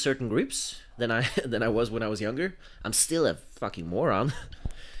offend certain groups than I was when I was younger. I'm still a fucking moron,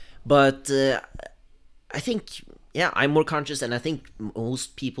 but I think, yeah, I'm more conscious, and I think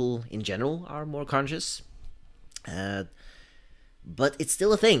most people in general are more conscious. But it's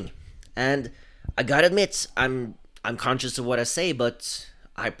still a thing, and I gotta admit, I'm conscious of what I say, but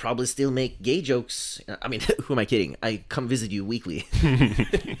I probably still make gay jokes. I mean, who am I kidding? I come visit you weekly.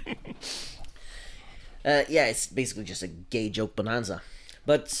 Yeah, it's basically just a gay joke bonanza.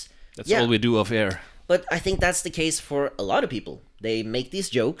 But that's all we do off air. But I think that's the case for a lot of people. They make these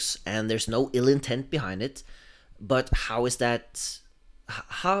jokes, and there's no ill intent behind it. But how is that?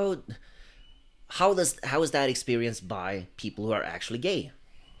 How is that experienced by people who are actually gay,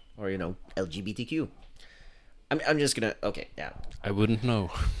 or LGBTQ? I'm just gonna, okay, yeah. I wouldn't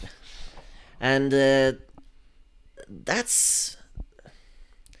know. And that's,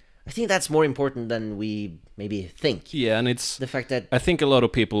 I think that's more important than we maybe think. Yeah, and it's The fact that I think a lot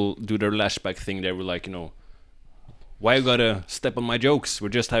of people do their lashback thing. They were like, why you gotta step on my jokes? We're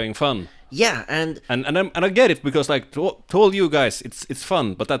just having fun. yeah, and And I get it because like to all you guys, it's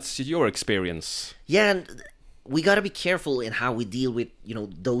fun, but that's your experience. yeah, and we got to be careful in how we deal with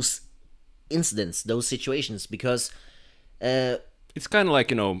those incidents, those situations, because It's kind of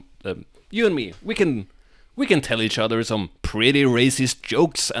like you and me. We can tell each other some pretty racist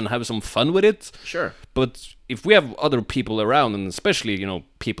jokes and have some fun with it. sure, But if we have other people around, and especially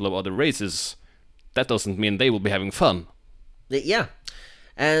people of other races, that doesn't mean they will be having fun. yeah,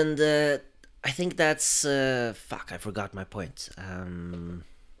 and I think that's fuck. I forgot my point.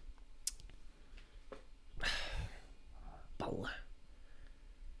 Ball.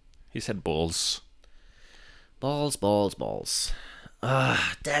 He said balls. Balls, balls, balls.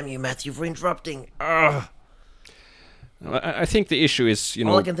 Ah, damn you, Matthew, for interrupting. Ah, I think the issue is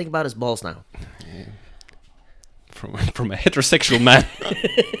all I can think about is balls now. from a heterosexual man.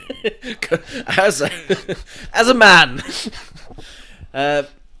 as a man.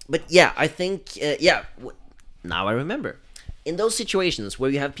 But yeah, I think now I remember. In those situations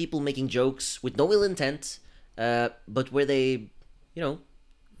where you have people making jokes with no ill intent, but where they,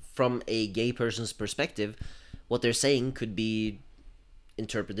 from a gay person's perspective, what they're saying could be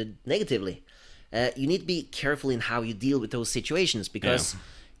interpreted negatively. You need to be careful in how you deal with those situations, because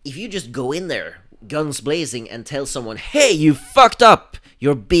if you just go in there guns blazing and tell someone, hey, you fucked up,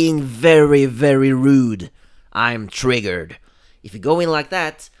 you're being very, very rude, I'm triggered. If you go in like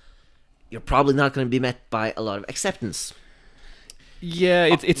that, you're probably not going to be met by a lot of acceptance. Yeah,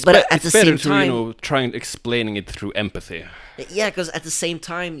 it's But at it's the better same to time- try and explaining it through empathy. Yeah, because at the same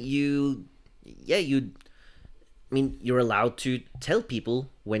time, you're allowed to tell people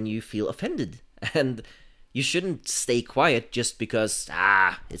when you feel offended. And you shouldn't stay quiet just because,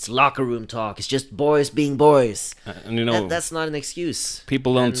 it's locker room talk, it's just boys being boys. And That's not an excuse.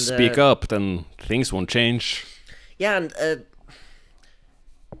 people don't And, speak up, then things won't change. Yeah, and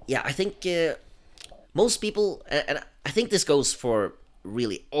I think most people, and I think this goes for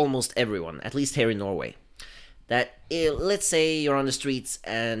really almost everyone, at least here in Norway, that let's say you're on the streets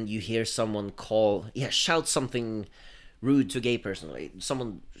and you hear someone shout something rude to a gay person, like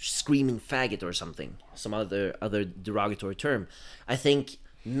someone screaming faggot or something, some other derogatory term. I think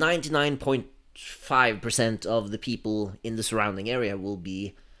 99.5% of the people in the surrounding area will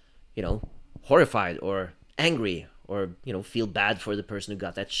be, horrified or angry or, feel bad for the person who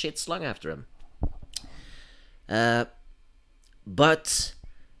got that shit slung after him. But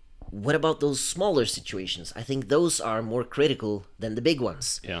what about those smaller situations? I think those are more critical than the big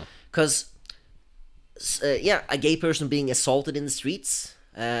ones. Yeah. Because, a gay person being assaulted in the streets,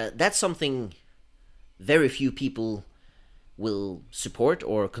 that's something very few people will support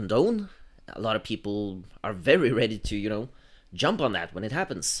or condone. A lot of people are very ready to, jump on that when it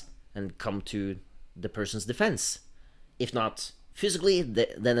happens and come to the person's defense. If not physically,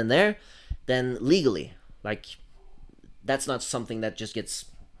 then and there, then legally. Like, that's not something that just gets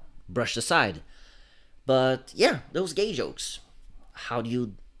brushed aside. But yeah, those gay jokes. How do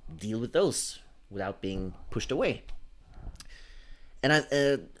you deal with those without being pushed away? And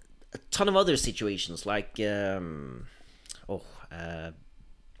a ton of other situations, like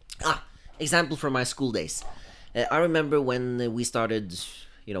example from my school days. I remember when we started,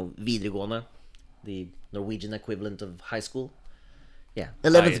 videregående, the Norwegian equivalent of high school. Yeah,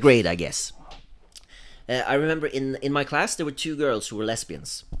 11th yes. grade, I guess. I remember in my class there were two girls who were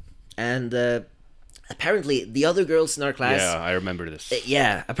lesbians, and apparently the other girls in our class. Yeah, I remember this.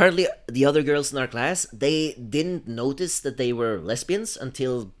 Apparently the other girls in our class, they didn't notice that they were lesbians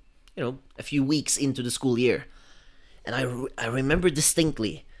until, a few weeks into the school year. And I remember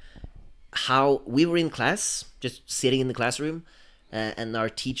distinctly how we were in class, just sitting in the classroom, and our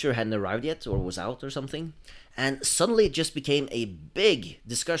teacher hadn't arrived yet or was out or something. And suddenly it just became a big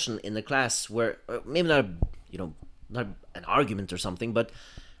discussion in the class where, maybe not an argument or something, but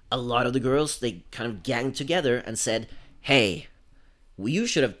a lot of the girls, they kind of ganged together and said, hey, you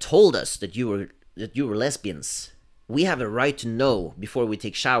should have told us that you were lesbians. We have a right to know before we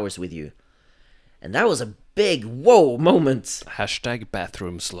take showers with you. And that was a big whoa moment. Hashtag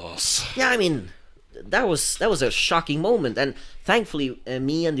bathroom sloths. Yeah, I mean, that was a shocking moment. And thankfully,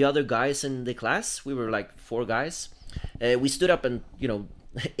 me and the other guys in the class, we were like 4 guys, we stood up and,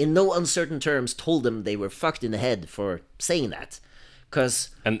 in no uncertain terms told them they were fucked in the head for saying that. Because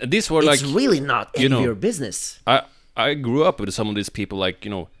And these were it's like, really not any of your business. I grew up with some of these people, like,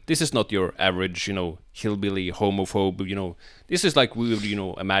 this is not your average, hillbilly homophobe, this is like we would,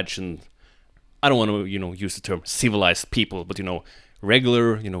 imagine I don't want to, use the term civilized people, but,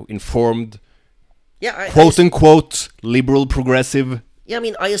 regular, informed, Yeah, quote unquote, liberal, progressive, yeah, I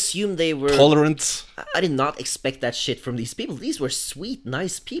mean, I assume they were tolerant. I did not expect that shit from these people. These were sweet,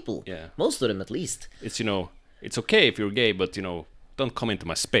 nice people. Yeah. Most of them, at least. It's, it's okay if you're gay, but, don't come into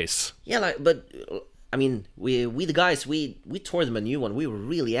my space. Yeah, but I mean, we the guys, we tore them a new one. We were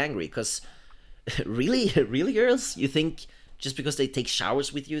really angry because, really, really, girls, you think just because they take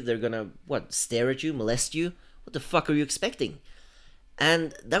showers with you, they're gonna stare at you, molest you? What the fuck are you expecting?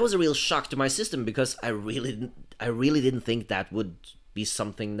 And that was a real shock to my system because I really didn't think that would be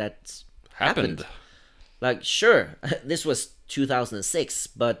something that happened. Like, sure, this was 2006,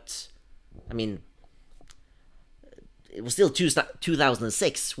 but I mean, it was still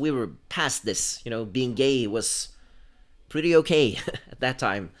 2006. We were past this. Being gay was pretty okay at that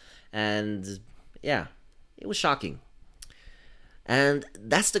time. And yeah, it was shocking. And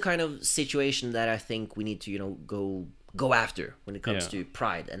that's the kind of situation that I think we need to, go after when it comes to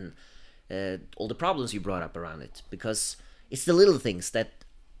pride and all the problems you brought up around it. Because it's the little things that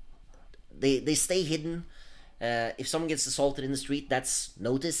they stay hidden. If someone gets assaulted in the street, that's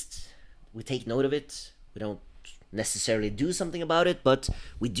noticed. We take note of it. We don't necessarily do something about it, but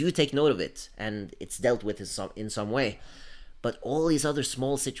we do take note of it, and it's dealt with in some way. But all these other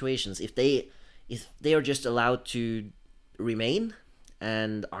small situations, if they are just allowed to remain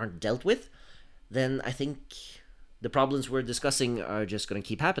and aren't dealt with, then I think the problems we're discussing are just going to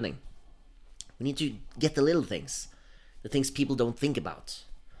keep happening. We need to get the little things, the things people don't think about.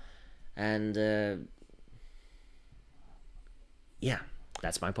 And yeah,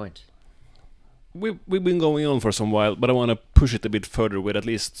 that's my point. We've been going on for some while, but I want to push it a bit further with at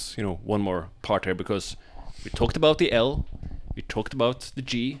least, one more part here, because we talked about the L, we talked about the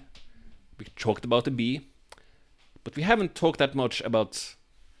G, we talked about the B, but we haven't talked that much about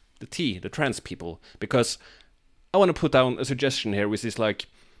the T, the trans people, because I want to put down a suggestion here, which is like,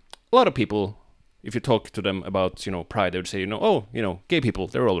 a lot of people, if you talk to them about, pride, they would say, gay people,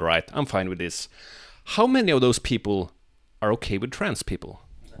 they're all right, I'm fine with this. How many of those people are okay with trans people?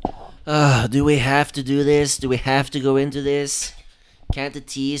 Do we have to do this? Do we have to go into this? Can't the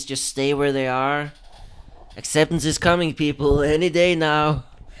T's just stay where they are? Acceptance is coming, people. Any day now.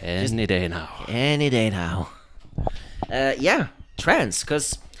 Any day now. Any day now. Yeah, trans,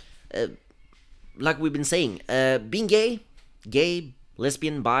 because, like we've been saying, being gay,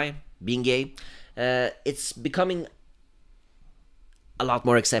 lesbian, bi, being gay, it's becoming a lot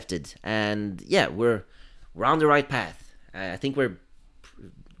more accepted. And yeah, we're on the right path. I think we're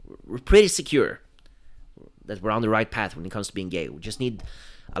pretty secure that we're on the right path when it comes to being gay. We just need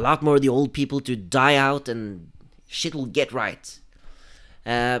a lot more of the old people to die out and shit will get right.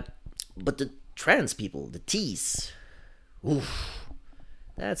 But the trans people, the T's, oof,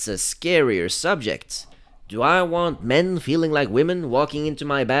 that's a scarier subject. Do I want men feeling like women walking into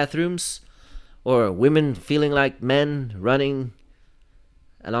my bathrooms? Or women feeling like men running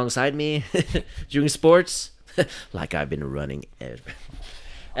alongside me during sports? Like I've been running.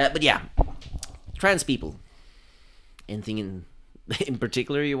 But yeah, trans people. Anything in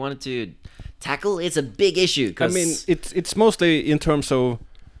particular you wanted to tackle? It's a big issue. I mean, it's mostly in terms of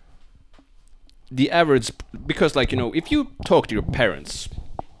the average, because if you talk to your parents,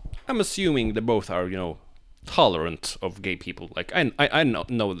 I'm assuming they both are tolerant of gay people. Like I know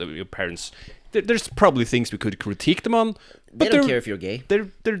that your parents, there's probably things we could critique them on, but they don't care if you're gay.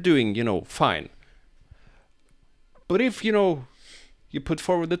 They're doing fine. But if you put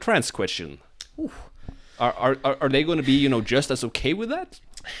forward the trans question, oof, are they going to be just as okay with that?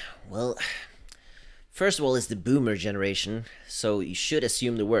 Well, first of all, it's the boomer generation, so you should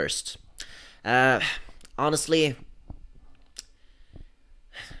assume the worst. Honestly,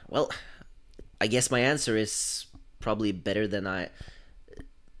 well, I guess my answer is probably better than I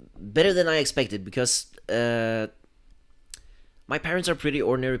expected, because my parents are pretty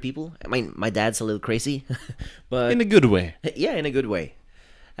ordinary people. I mean, my dad's a little crazy, but in a good way. Yeah, in a good way.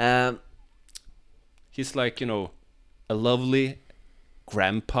 He's like, a lovely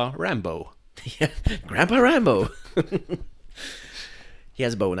Grandpa Rambo. Yeah, Grandpa Rambo. He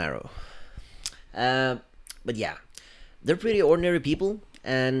has a bow and arrow. But yeah, they're pretty ordinary people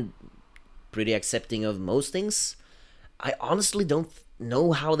and pretty accepting of most things. I honestly don't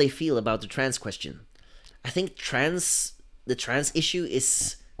know how they feel about the trans question. I think the trans issue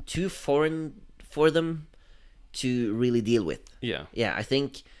is too foreign for them to really deal with. Yeah. Yeah, I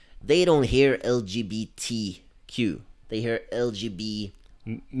think they don't hear LGBTQ. They hear LGB.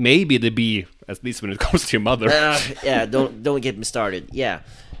 Maybe the B, at least when it comes to your mother. Yeah, don't get me started. Yeah.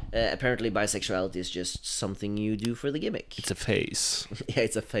 Apparently bisexuality is just something you do for the gimmick. It's a phase. Yeah,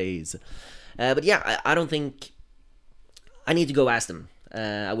 it's a phase. But yeah, I don't think I need to go ask them.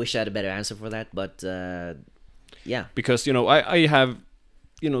 I wish I had a better answer for that, but yeah. Because I have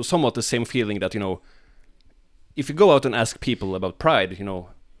somewhat the same feeling that if you go out and ask people about Pride,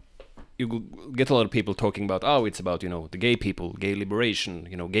 you get a lot of people talking about, oh, it's about the gay people, gay liberation,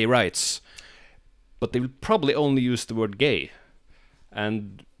 gay rights, but they will probably only use the word gay.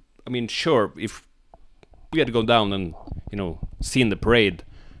 And I mean, sure, if we had to go down and see in the parade,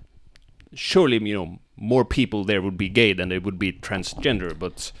 surely more people there would be gay than they would be transgender.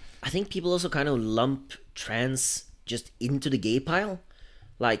 But I think people also kind of lump trans just into the gay pile,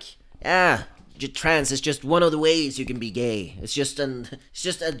 like trans is just one of the ways you can be gay. It's just a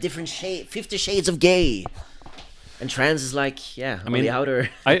different shade, 50 shades of gay. And trans is like, I mean, the outer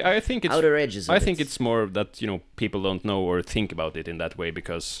I think it's outer edges. I think it's more that people don't know or think about it in that way,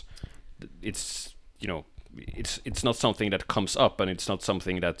 because it's it's not something that comes up, and it's not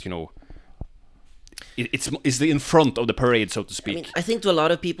something that it's in front of the parade, so to speak. I mean, I think to a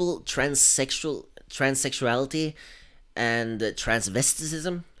lot of people, transsexuality and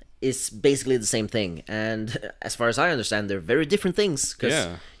transvesticism is basically the same thing. And as far as I understand, they're very different things. Because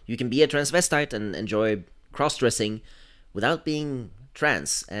you can be a transvestite and enjoy cross-dressing without being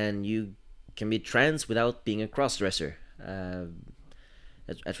trans, and you can be trans without being a cross-dresser, a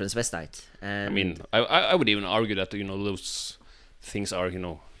transvestite. And I mean, I would even argue that those things are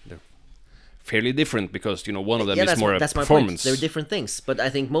they're fairly different, because one of them is more a performance. My point. They're different things, but I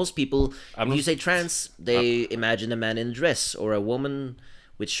think most people, when you say trans, they imagine a man in a dress or a woman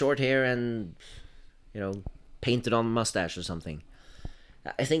with short hair and painted on mustache or something.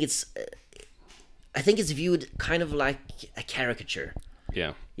 I think it's viewed kind of like a caricature.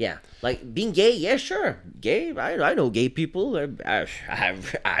 Yeah. Yeah, like being gay. Yeah, sure, gay. I know gay people. I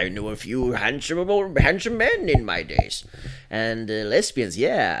know a few handsome men in my days, and lesbians.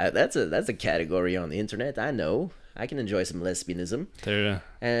 Yeah, that's a category on the internet. I know. I can enjoy some lesbianism.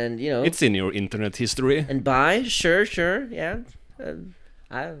 And it's in your internet history. And bi, sure, yeah.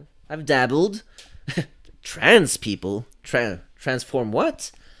 I've dabbled. Trans people transform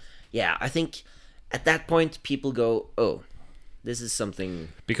what? Yeah, I think at that point people go, oh, this is something.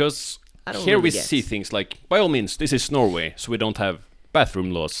 Because here we see things like, by all means, this is Norway, so we don't have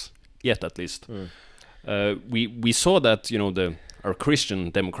bathroom laws yet, at least. We saw that our Christian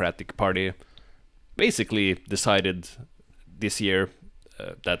Democratic Party basically decided this year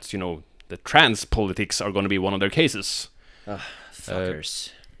that the trans politics are going to be one of their cases. Fuckers.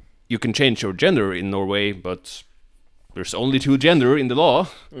 You can change your gender in Norway, but there's only 2 gender in the law.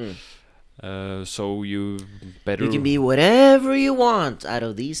 So you better... You can be whatever you want out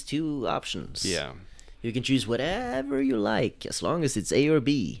of these 2 options. Yeah. You can choose whatever you like, as long as it's A or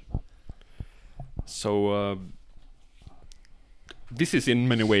B. So this is in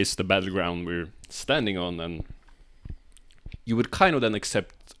many ways the battleground we're standing on, and you would kind of then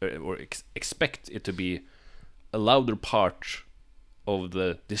accept or expect it to be a louder part of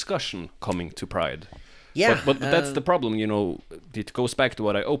the discussion coming to Pride. Yeah. But that's the problem, it goes back to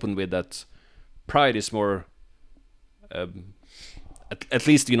what I opened with, that Pride is more, at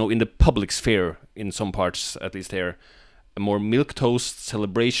least, in the public sphere, in some parts, at least here, a more milquetoast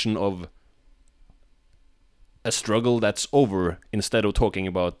celebration of a struggle that's over, instead of talking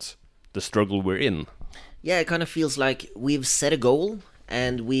about the struggle we're in. Yeah, it kind of feels like we've set a goal,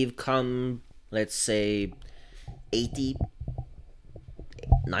 and we've come, let's say, 90%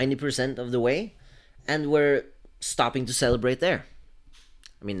 of the way, and we're stopping to celebrate there.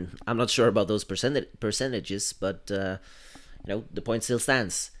 I mean, I'm not sure about those percentages, but the point still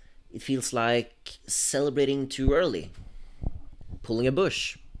stands. It feels like celebrating too early, pulling a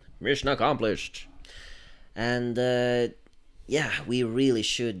bush, mission accomplished. And we really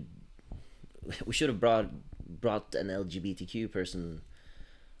should. We should have brought an LGBTQ person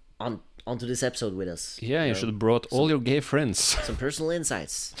onto this episode with us. Yeah, you should have brought all your gay friends. Some personal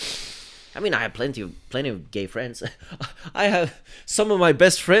insights. I mean, I have plenty of gay friends. I have some of my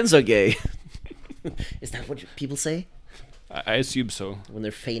best friends are gay. Is that what people say? I assume so. When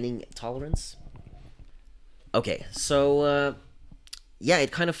they're feigning tolerance. Okay, so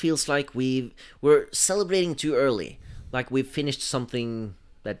it kind of feels like we're celebrating too early, like we've finished something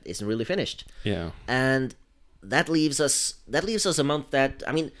that isn't really finished. Yeah. And that leaves us a month that,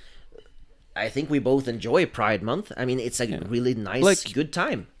 I mean, I think we both enjoy Pride Month. I mean, it's a really nice, good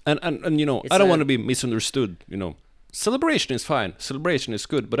time. And I don't want to be misunderstood. Celebration is fine. Celebration is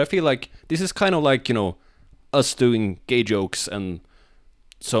good. But I feel like this is kind of like, us doing gay jokes and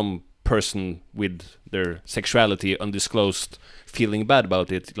some person with their sexuality undisclosed feeling bad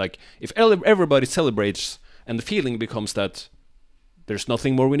about it. Like, if everybody celebrates and the feeling becomes that there's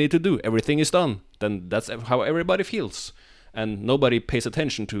nothing more we need to do. Everything is done. Then that's how everybody feels, and nobody pays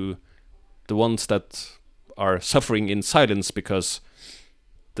attention to the ones that are suffering in silence because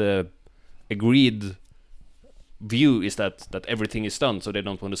the agreed view is that everything is done, so they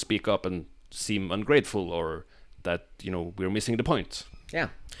don't want to speak up and seem ungrateful, or that we're missing the point. Yeah,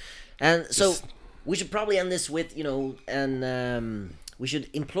 and so we should probably end this with and we should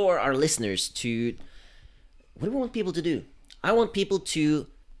implore our listeners to. What do we want people to do? I want people to,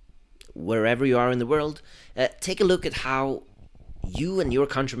 wherever you are in the world, take a look at how you and your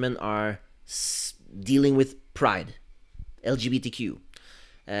countrymen are dealing with Pride, LGBTQ,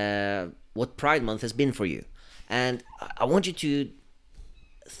 what Pride Month has been for you. And I want you to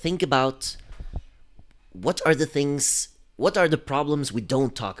think about what are the problems we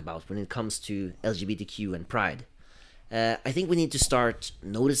don't talk about when it comes to LGBTQ and Pride. I think we need to start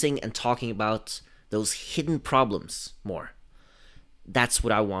noticing and talking about those hidden problems more. That's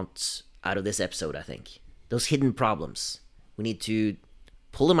what I want out of this episode, I think. Those hidden problems. We need to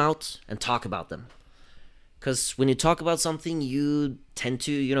pull them out and talk about them. Because when you talk about something, you tend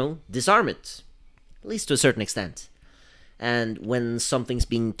to, disarm it. At least to a certain extent. And when something's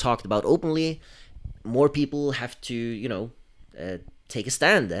being talked about openly, more people have to, take a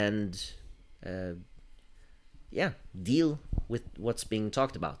stand and, deal with what's being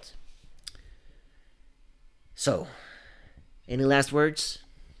talked about. So, any last words?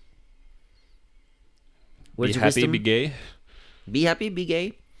 Words of wisdom? Be happy, be gay. Be happy, be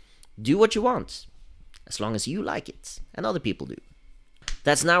gay. Do what you want, as long as you like it, and other people do.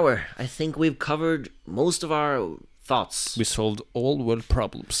 That's an hour. I think we've covered most of our thoughts. We solved all world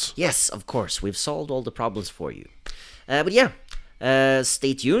problems. Yes, of course. We've solved all the problems for you.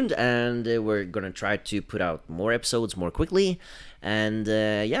 Stay tuned, and we're going to try to put out more episodes more quickly. And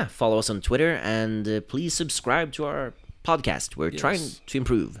follow us on Twitter, and please subscribe to our podcast. We're trying to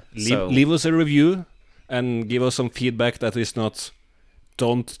improve. Leave us a review and give us some feedback that is not,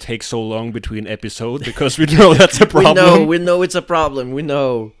 don't take so long between episodes, because we know that's a problem. We know it's a problem. We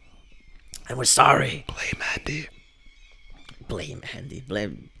know. And we're sorry. Blame Andy. Blame Andy.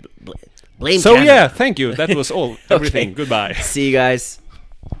 Blame so Canada. Yeah, thank you. That was all. Everything. Okay. Goodbye. See you guys.